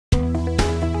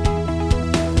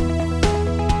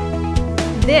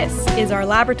This is our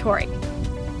laboratory.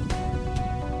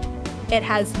 It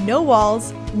has no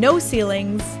walls, no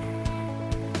ceilings,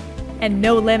 and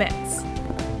no limits.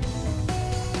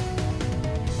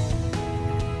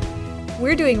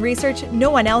 We're doing research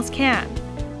no one else can.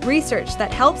 Research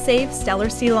that helps save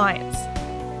Steller sea lions.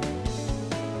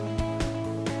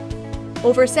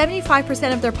 Over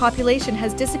 75% of their population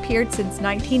has disappeared since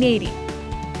 1980.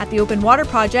 At the Open Water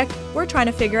Project, we're trying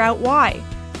to figure out why,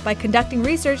 by conducting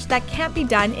research that can't be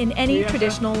done in any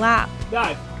traditional lab.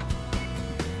 Dive.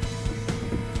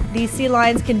 These sea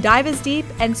lions can dive as deep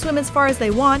and swim as far as they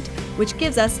want, which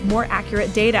gives us more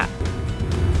accurate data.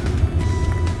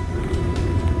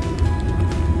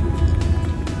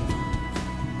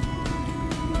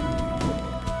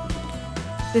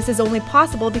 This is only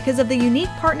possible because of the unique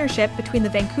partnership between the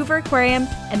Vancouver Aquarium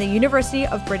and the University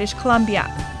of British Columbia.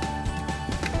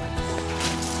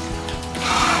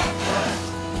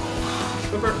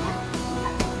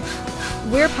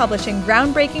 We're publishing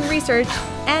groundbreaking research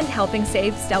and helping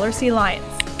save Steller sea lions.